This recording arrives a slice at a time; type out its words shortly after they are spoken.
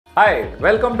Hi,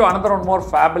 welcome to another one more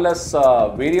fabulous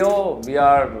video. We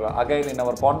are again in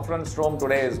our conference room.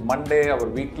 Today is Monday, our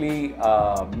weekly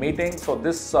meeting. So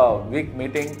this week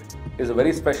meeting is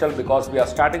very special because we are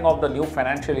starting off the new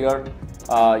financial year.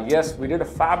 Yes, we did a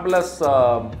fabulous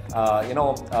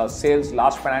sales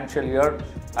last financial year,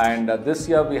 and this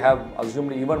year we have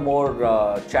assumed even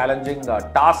more challenging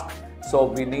task. So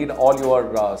we need all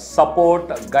your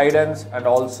support, guidance, and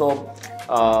also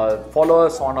follow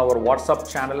us on our WhatsApp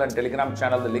channel and Telegram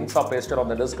channel. The links are pasted on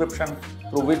the description,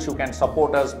 through which you can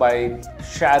support us by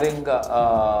sharing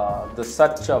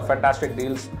such fantastic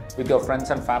deals with your friends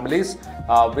and families.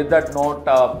 With that note,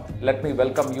 let me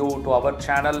welcome you to our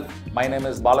channel. My name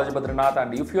is Balaji Badrinath,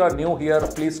 and if you are new here,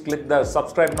 please click the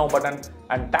subscribe now button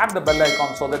and tap the bell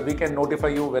icon so that we can notify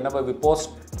you whenever we post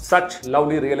such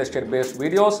lovely real estate based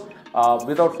videos.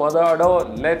 Without further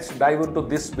ado, let's dive into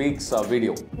this week's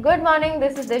video. Good morning,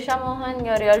 this is Disha Mohan,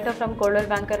 your realtor from Coldwell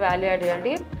Banker Value at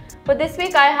Realty. For this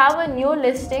week, I have a new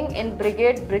listing in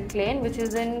Brigade Brick Lane, which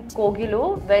is in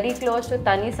Kogilu, very close to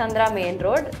Tanisandra Main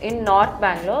Road in North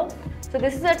Bangalore. So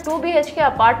this is a 2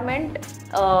 BHK apartment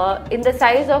in the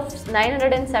size of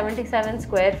 977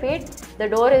 square feet. The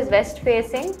door is west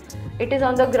facing. It is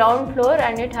on the ground floor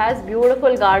and it has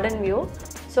beautiful garden view.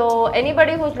 So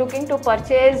anybody who's looking to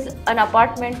purchase an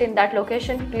apartment in that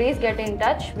location, please get in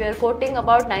touch. We are quoting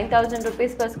about 9,000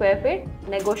 rupees per square feet,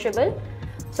 negotiable.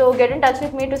 So get in touch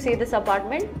with me to see this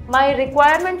apartment. My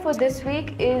requirement for this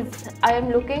week is I am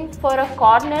looking for a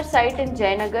corner site in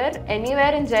Jayanagar.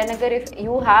 Anywhere in Jayanagar, if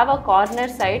you have a corner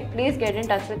site, please get in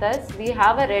touch with us. We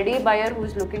have a ready buyer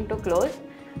who's looking to close.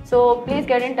 So please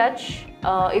get in touch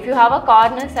if you have a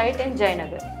corner site in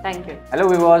Jayanagar. Thank you. Hello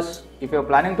viewers, if you are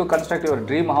planning to construct your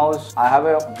dream house, I have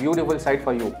a beautiful site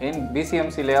for you in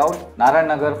BCMC layout, Narayan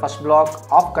Nagar, first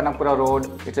block off Kanakpura Road.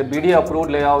 It's a BDA approved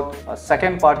layout,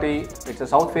 second party. It's a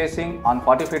south facing on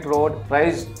 40 feet road,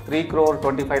 price 3 crore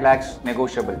 25 lakhs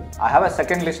negotiable. I have a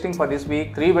second listing for this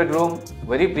week, 3 bedroom,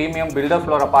 very premium builder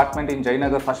floor apartment in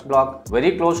Jayanagar first block,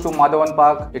 very close to Madhavan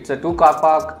Park. It's a 2-car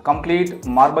park, complete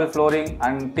marble flooring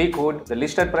and teak wood. The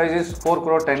listed price is 4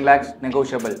 crore 10 lakhs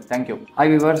negotiable. Thank you. Hi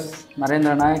viewers,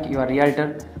 Narendra Nayak, your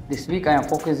realtor. This week I am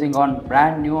focusing on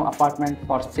brand new apartment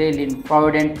for sale in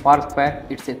Provident Park Square.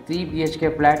 It's a 3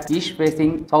 BHK flat, east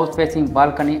facing, south facing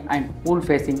balcony and pool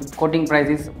facing. Quoting price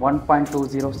is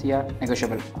 1.20 CR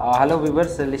negotiable. Hello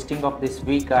viewers, listing of this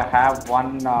week I have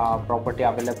one property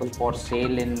available for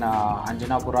sale in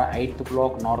Anjanapura 8th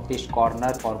block northeast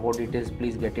corner. For more details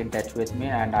please get in touch with me.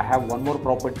 And I have one more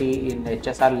property in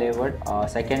HSR layout,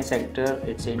 second sector.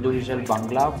 It's individual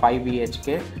bungalow 5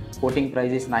 BHK. Quoting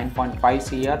price is 9.5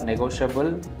 CR negotiable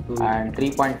and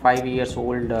 3.5 years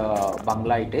old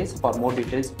bungalow it is. For more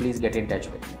details please get in touch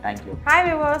with me. Thank you. Hi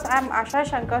viewers, I am Asha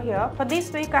Shankar here. For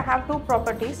this week I have two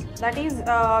properties, that is 2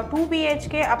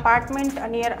 BHK apartment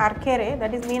near Arkere,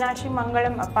 that is Meenashi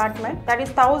Mangalam apartment, that is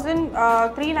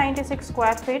 1396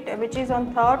 square feet, which is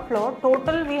on 3rd floor.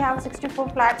 Total we have 64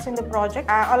 flats in the project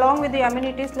along with the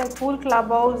amenities like pool,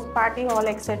 clubhouse, party hall,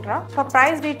 etc. For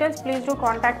price details please do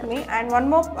contact me. And one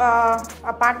more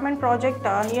apartment project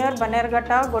near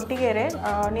Banerghatta,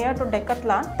 Gottigere, near to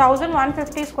Decathlon,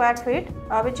 1150 square feet,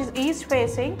 which is east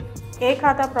facing,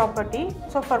 Ekhata property.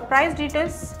 So for price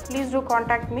details please do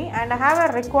contact me. And I have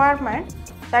a requirement,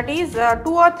 that is 2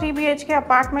 or 3 BHK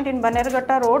apartment in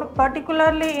Banerghatta Road,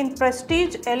 particularly in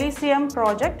Prestige Elysium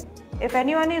project. If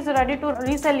anyone is ready to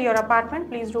resell your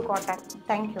apartment, please do contact me.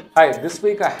 Thank you. Hi, this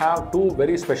week I have two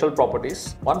very special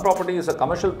properties. One property is a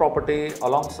commercial property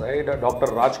alongside Dr.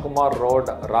 Rajkumar Road,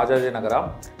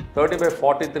 Rajajinagara, 30 by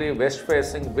 43 west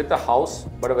facing with a house,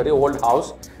 but a very old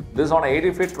house. This is on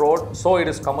 80 feet road, so it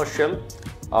is commercial.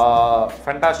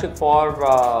 Fantastic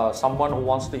for someone who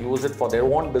wants to use it for their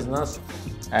own business.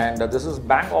 And this is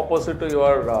bang opposite to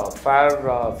your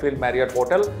Fairfield Marriott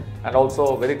Hotel and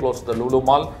also very close to the Lulu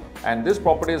Mall. And this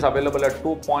property is available at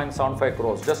 2.75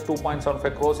 crores. Just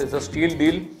 2.75 crores is a steel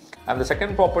deal. And the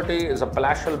second property is a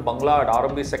palatial bungalow at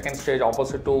RMB second stage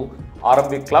opposite to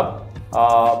RMB Club.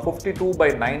 52 by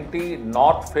 90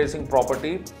 north facing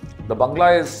property. The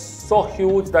bungalow is so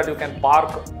huge that you can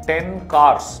park 10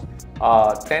 cars.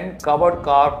 10 covered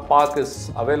car park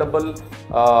is available.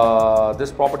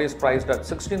 This property is priced at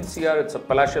 16 CR. It's a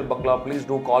palatial bungalow. Please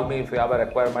do call me if you have a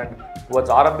requirement. Towards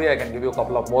RMB, I can give you a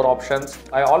couple of more options.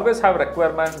 I always have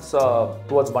requirements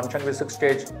towards Banchangri 6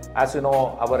 stage. As you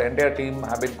know, our entire team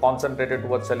have been concentrated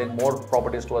towards selling more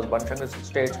properties towards Banchangri 6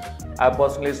 stage. I have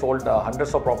personally sold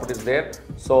hundreds of properties there.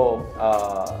 So,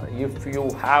 if you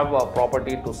have a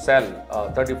property to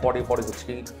sell 30, 40, 40,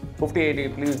 60, 50, 80,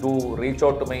 please do reach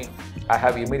out to me. I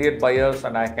have immediate buyers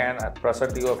and I can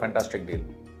present you a fantastic deal.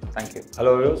 Thank you.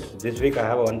 Hello viewers, this week I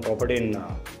have one property in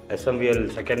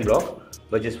SMVL second block,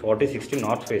 which is 4060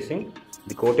 north facing.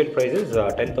 The quoted price is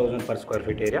 10,000 per square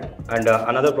feet area, and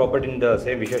another property in the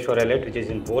same Visheshwar Elite, which is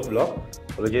in fourth block,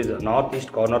 which is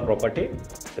northeast corner property.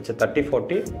 It's a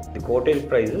 3040. The quoted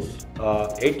price is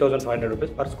 8,500 rupees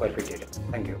per square feet area.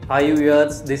 Thank you. Hi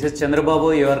viewers, this is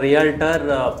Chandrababu, your realtor,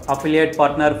 affiliate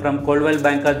partner from Coldwell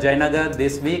Banker, Jayanagar.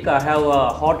 This week I have a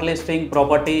hot listing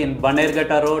property in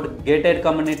Banerghatta Road, gated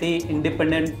community,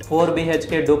 independent 4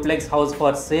 BHK duplex house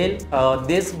for sale.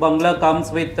 This bungalow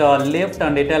comes with lift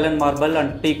and Italian marble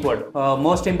and teak wood.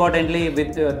 Most importantly,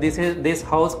 with this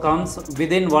house comes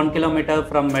within 1 kilometer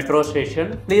from metro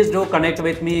station. Please do connect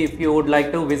with me if you would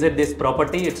like to visit this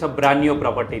property. It's a brand new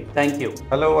property. Thank you.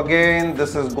 Hello again,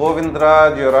 this is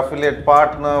Govindraj, your affiliate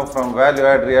partner from Value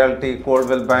Add Realty,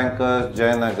 Coldwell Bankers,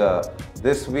 Jayanagar.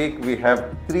 This week we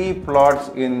have 3 plots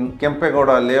in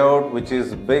Kempegoda layout, which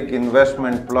is big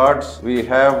investment plots. We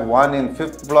have one in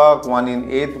 5th block, one in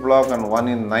 8th block and one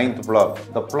in 9th block.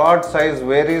 The plot size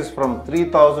varies from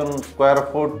 3,000 square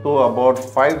foot to about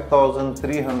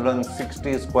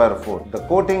 5,360 square foot. The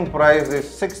quoting price is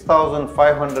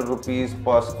 6,500 rupees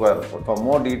per square foot. For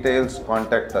more details,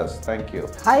 contact us. Thank you.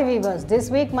 Hi viewers, this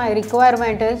week my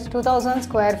requirement is 2,000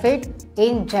 square feet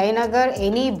in Jayanagar,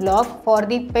 any block for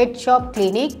the pet shop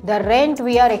clinic. The rent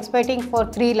we are expecting for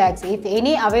 3 lakhs. If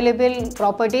any available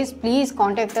properties, please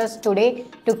contact us today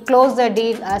to close the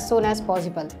deal as soon as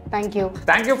possible. Thank you.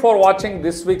 Thank you for watching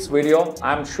this week's video.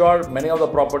 I'm sure many of the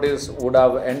properties would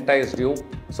have enticed you.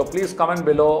 So please comment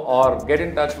below or get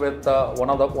in touch with one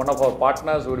of our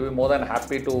partners. We'll be more than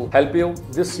happy to help you.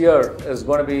 This year is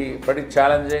going to be pretty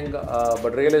challenging,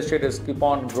 but real estate is keep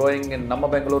on growing in Namma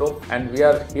Bengaluru, and we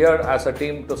are here as a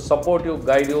team to support you,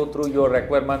 guide you through your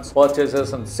requirements,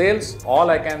 purchases and sales. All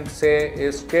I can say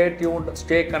is stay tuned,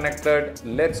 stay connected.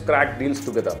 Let's crack deals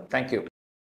together. Thank you.